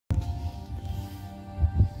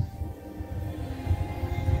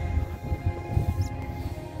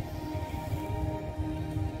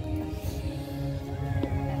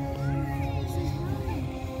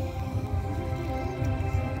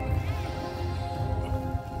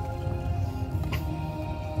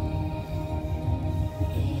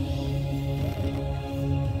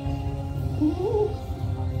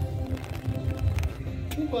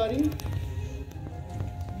buddy.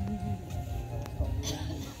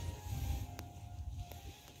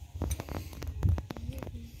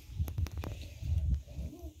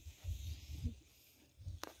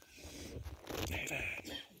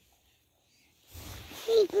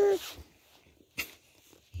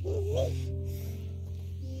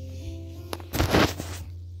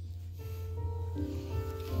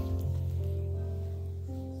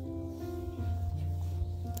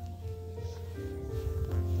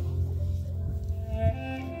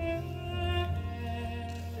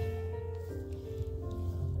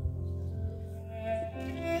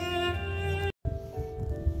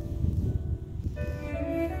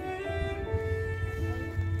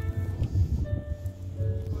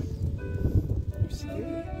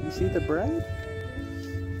 You see the bride?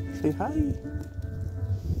 Say hi.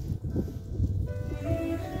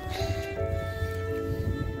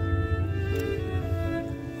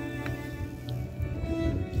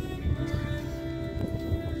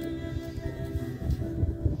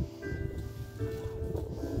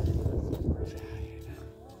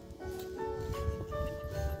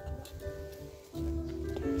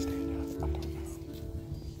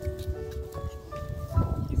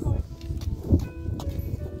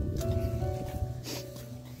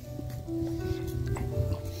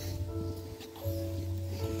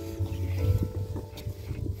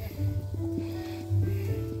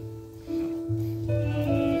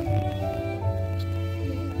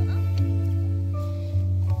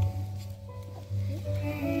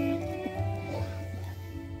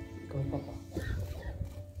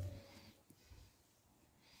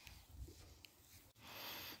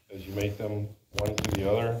 As you make them one to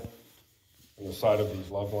the other in the sight of these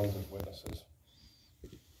loved ones as witnesses.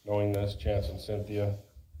 Knowing this, Chance and Cynthia,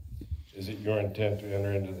 is it your intent to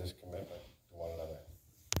enter into this commitment to one another?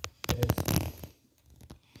 It is.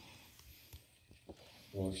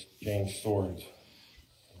 You'll exchange swords.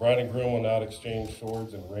 The bride and groom will now exchange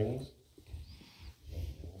swords and rings.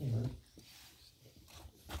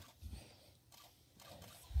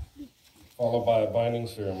 Followed by a binding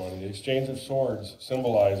ceremony. The exchange of swords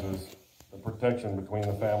symbolizes the protection between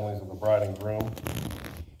the families of the bride and groom.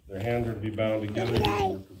 Their hands are to be bound together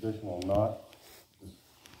using the traditional knot.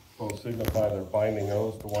 Both signify their binding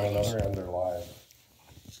oaths to one another and their lives.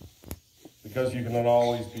 Because you cannot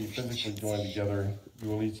always be physically joined together, you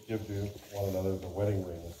will each give to one another the wedding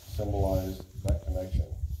ring to symbolize that connection.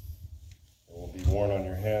 It will be worn on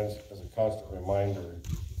your hands as a constant reminder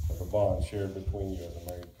of the bond shared between you as a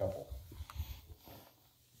married couple.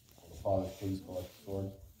 Father, please collect the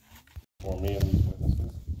sword for me and these witnesses.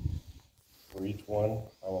 For each one,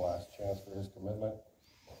 I will ask Chance for his commitment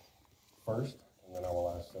first, and then I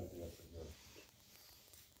will ask Cynthia for yours.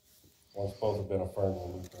 Once both have been affirmed,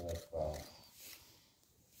 we'll move to the next vow.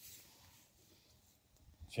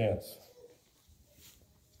 Chance,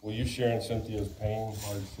 will you share in Cynthia's pain,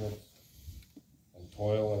 hardships, and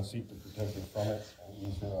toil, and seek to protect her from it and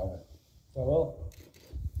ease her of it? I will.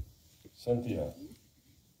 Cynthia,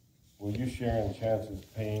 will you share in Chance's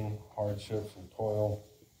pain, hardships, and toil,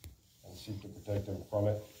 and seek to protect him from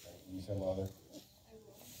it and ease him of it?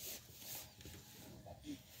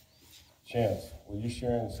 Chance, will you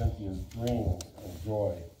share in Cynthia's dreams and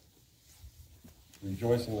joy,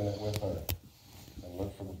 rejoicing in it with her, and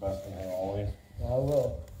look for the best in her always? I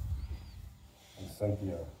will. And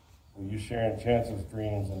Cynthia, will you share in Chance's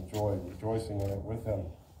dreams and joy, rejoicing in it with him,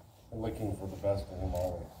 and looking for the best in him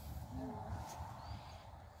always?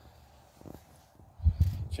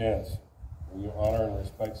 Chance, will you honor and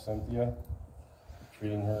respect Cynthia,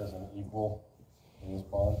 treating her as an equal in this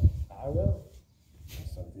bond? I will. And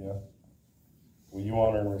Cynthia, will you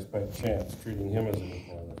honor and respect Chance, treating him as an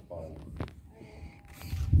equal in this bond?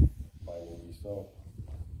 Binding be so.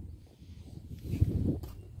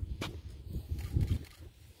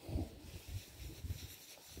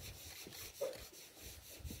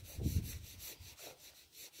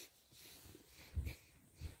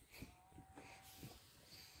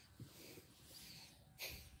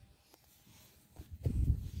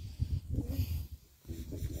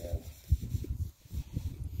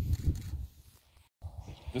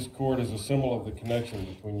 This cord is a symbol of the connection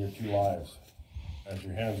between your two lives. As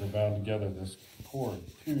your hands are bound together, this cord,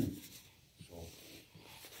 too,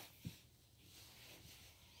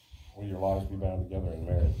 will your lives be bound together in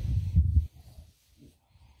marriage.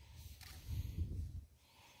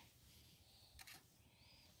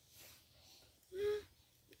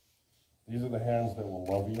 These are the hands that will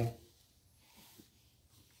love you.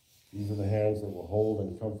 These are the hands that will hold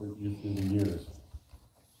and comfort you through the years.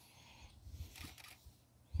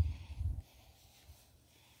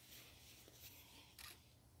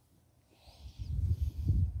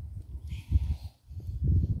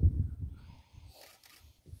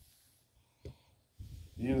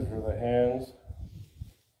 These are the hands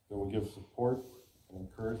that will give support and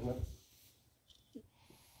encouragement.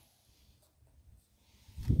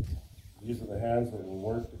 These are the hands that will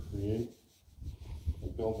work to create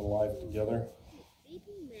and build a life together.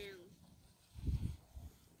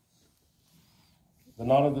 The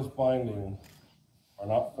knot of this binding are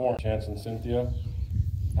not formed. Chance and Cynthia,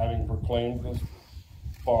 having proclaimed this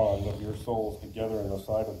bond of your souls together in the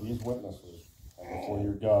sight of these witnesses and before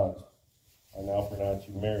your gods, I now pronounce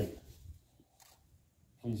you married.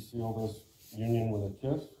 Please seal this union with a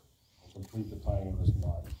kiss and complete the tying of this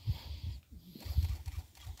knot.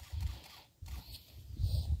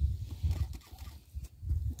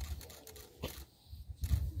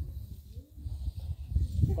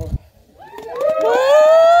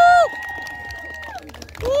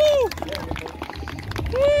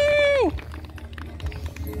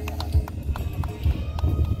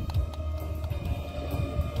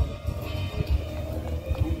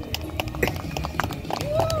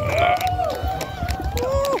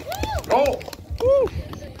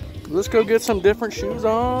 Let's go get some different shoes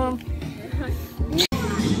on.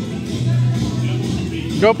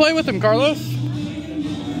 Go play with them, Carlos.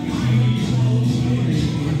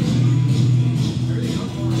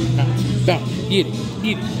 Bounce. Get it,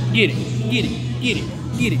 get it, get it, get it, get it,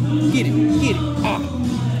 get it, get it, get it.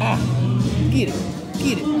 Get it,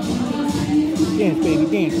 get it. Dance, baby,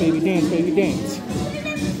 dance, baby, dance, baby, dance.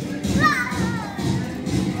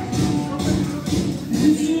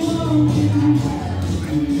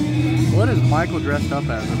 What is Michael dressed up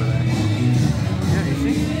as over there? Yeah, you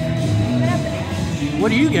see? What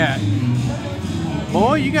do you got?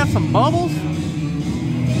 Boy, you got some bubbles?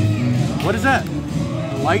 What is that?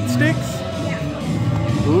 Light sticks?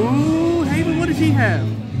 Yeah. Ooh, Haven, what does he have?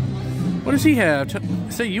 What does he have?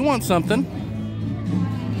 Say you want something.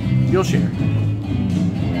 You'll share.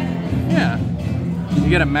 Yeah.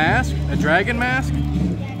 You got a mask? A dragon mask?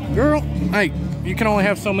 Girl, hey, you can only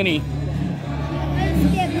have so many.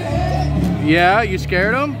 Yeah, you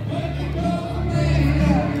scared him?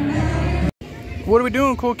 What are we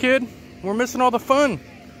doing, cool kid? We're missing all the fun.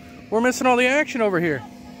 We're missing all the action over here.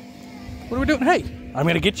 What are we doing? Hey, I'm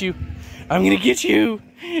gonna get you. I'm gonna get you.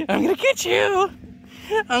 I'm gonna get you.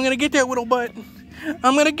 I'm gonna get that whittle butt.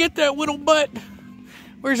 I'm gonna get that whittle butt.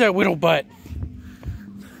 Where's that whittle butt?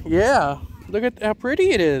 Yeah, look at how pretty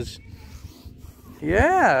it is.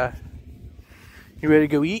 Yeah. You ready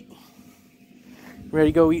to go eat? Ready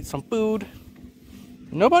to go eat some food?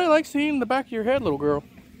 Nobody likes seeing the back of your head, little girl.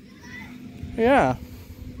 Yeah.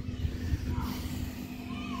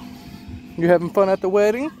 You having fun at the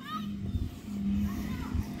wedding?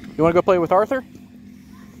 You want to go play with Arthur?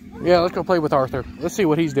 Yeah, let's go play with Arthur. Let's see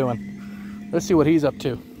what he's doing. Let's see what he's up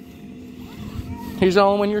to. He's the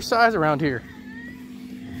only one your size around here.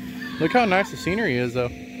 Look how nice the scenery is, though.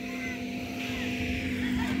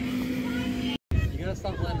 You gotta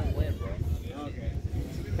stop letting them win, bro. Okay.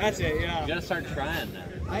 That's it, yeah. You gotta start trying now.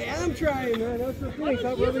 I am trying, man. That's the thing.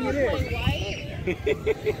 Stop rubbing it in.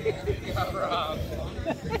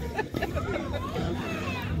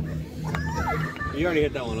 You already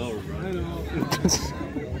hit that one over, bro.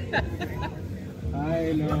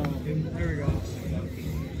 I know. There we go.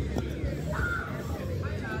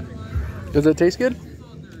 Does it taste good?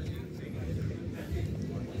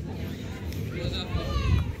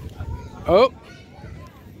 Oh.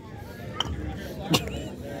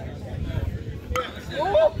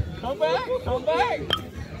 Come back. Come back.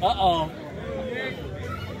 Uh-oh.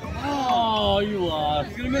 Oh, you lost.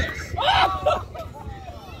 He's gonna miss.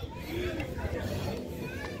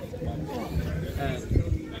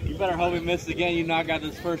 You better hope he misses again. You knock out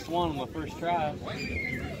this first one on the first try.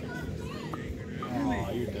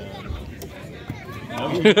 Oh, you're done.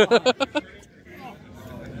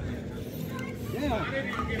 Yeah.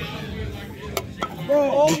 Bro,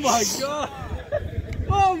 oh my god.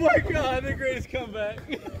 Oh my god, the greatest comeback.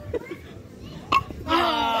 What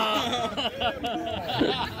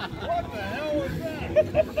the hell was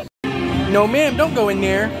that? No, ma'am, don't go in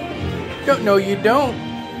there. No, you don't.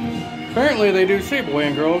 Apparently they do say boy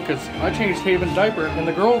and girl, because I changed Haven's diaper and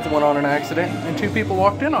the girls went on an accident and 2 people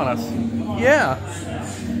walked in on us. Yeah.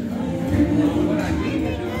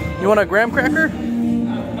 You want a graham cracker?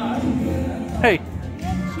 Hey.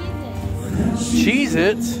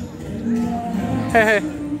 Cheez-Its? Hey.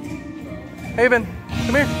 Haven,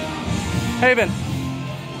 come here. Haven.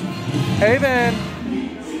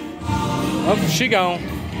 Oh, she gone.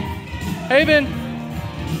 Haven,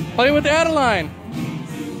 play with Adeline.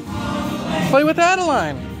 Play with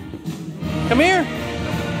Adeline. Come here.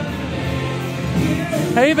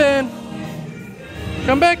 Haven,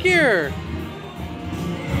 come back here.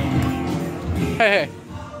 Hey.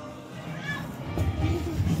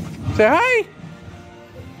 Say hi.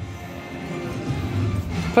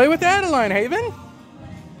 Play with Adeline, Haven.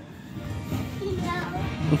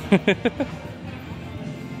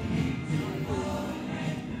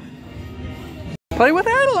 Play with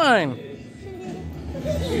Adeline.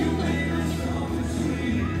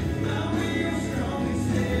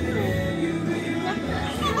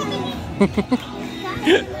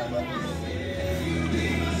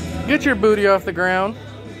 Get your booty off the ground.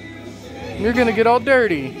 You're gonna get all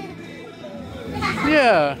dirty.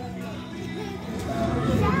 Yeah.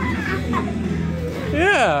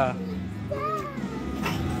 Yeah.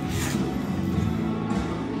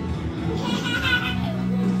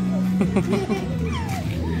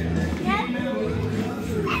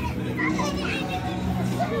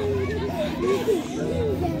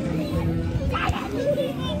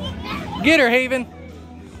 Get her, Haven.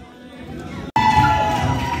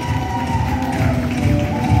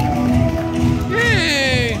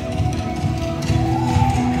 Hey.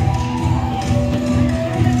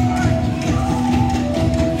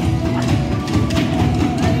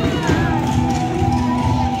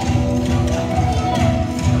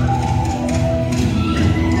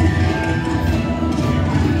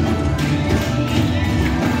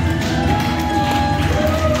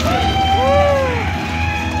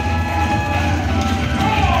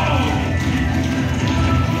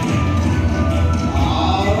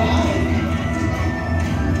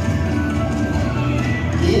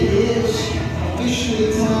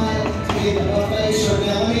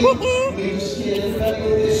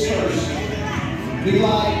 We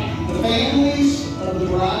like the families of the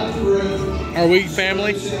bride and groom. Are we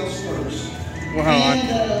family? Well, hold on.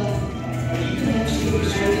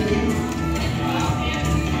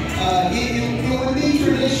 It would be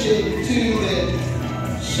tradition too that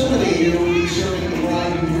somebody here will be serving the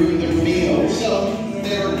bride and groom their meal. So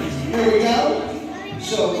there we go.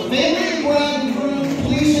 So family and bride and groom,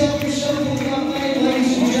 please help yourself to the buffet,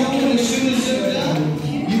 ladies and gentlemen. As soon as they're done,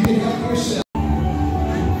 you can help yourself.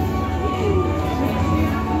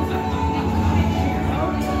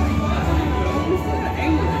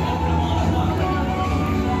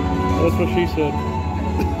 That's what she said.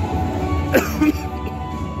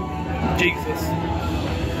 Jesus.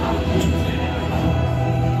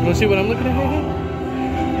 You want to see what I'm looking at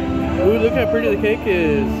here? Ooh, look how pretty the cake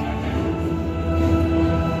is.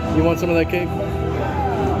 You want some of that cake?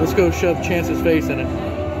 Let's go shove Chance's face in it.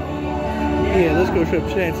 Yeah, let's go shove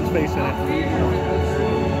Chance's face in it.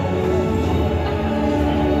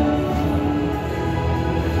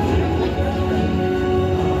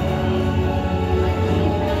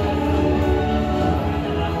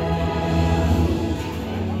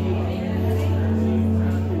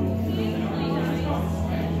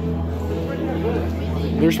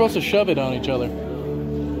 They're supposed to shove it on each other.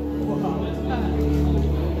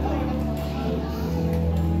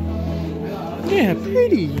 Yeah,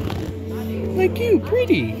 pretty. Like you,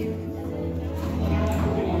 pretty.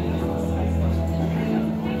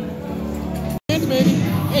 Dance, baby.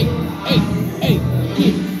 Hey, hey, hey.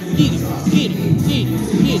 Get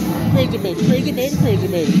it. Crazy baby, crazy baby, crazy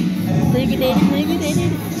baby. Crazy baby, crazy baby.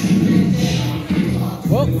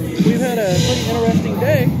 Well, we've had a pretty interesting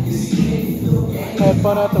day. Had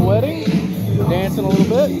fun at the wedding, dancing a little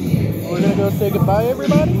bit. We're gonna go say goodbye,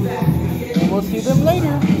 everybody, and we'll see them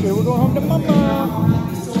later. Okay, we're going home to Mama.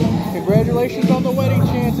 Congratulations on the wedding,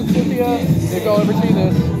 Chance and Cynthia, if y'all ever see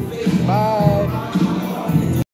this. Bye.